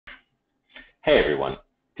Hey everyone,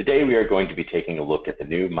 today we are going to be taking a look at the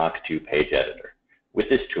new Mach2 Page Editor. With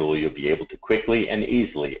this tool, you'll be able to quickly and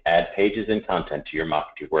easily add pages and content to your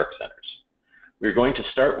Mach2 work centers. We're going to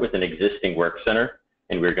start with an existing work center,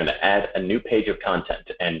 and we're going to add a new page of content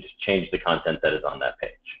and change the content that is on that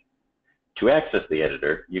page. To access the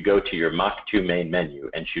editor, you go to your Mach2 main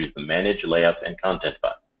menu and choose the Manage Layouts and Content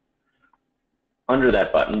button. Under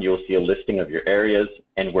that button, you'll see a listing of your areas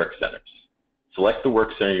and work centers. Select the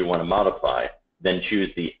work center you want to modify, then choose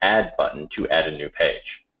the Add button to add a new page.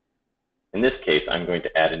 In this case, I'm going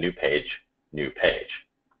to add a new page, New Page.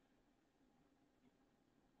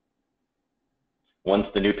 Once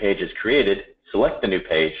the new page is created, select the new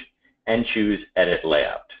page and choose Edit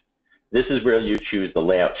Layout. This is where you choose the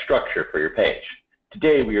layout structure for your page.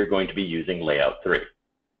 Today, we are going to be using Layout 3.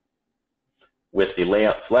 With the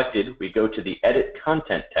layout selected, we go to the Edit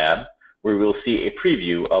Content tab, where we'll see a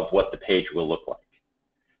preview of what the page will look like.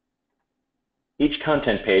 Each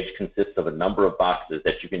content page consists of a number of boxes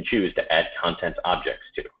that you can choose to add content objects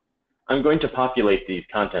to. I'm going to populate these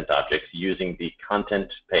content objects using the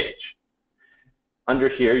Content page. Under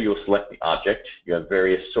here, you'll select the object. You have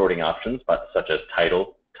various sorting options, such as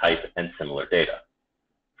title, type, and similar data.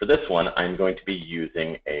 For this one, I'm going to be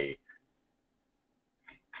using a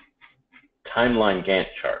timeline Gantt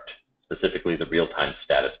chart, specifically the real-time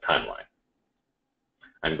status timeline.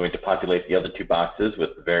 I'm going to populate the other two boxes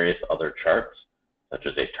with various other charts, such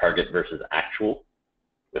as a target versus actual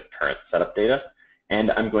with current setup data,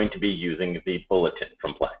 and I'm going to be using the bulletin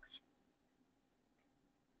from Plex.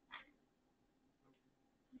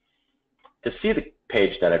 To see the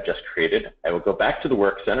page that I've just created, I will go back to the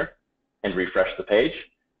Work Center and refresh the page.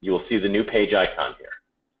 You will see the new page icon here.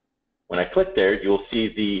 When I click there, you'll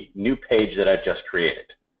see the new page that I've just created.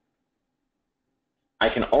 I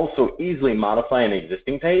can also easily modify an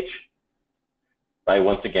existing page by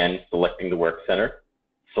once again selecting the Work Center,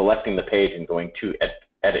 selecting the page and going to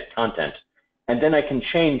Edit Content, and then I can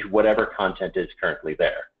change whatever content is currently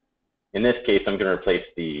there. In this case, I'm going to replace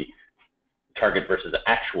the target versus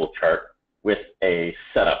actual chart with a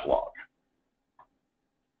setup log.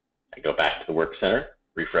 I go back to the Work Center,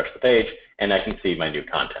 refresh the page, and I can see my new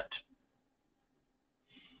content.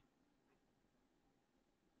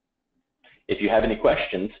 If you have any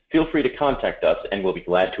questions, feel free to contact us and we'll be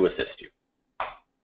glad to assist you.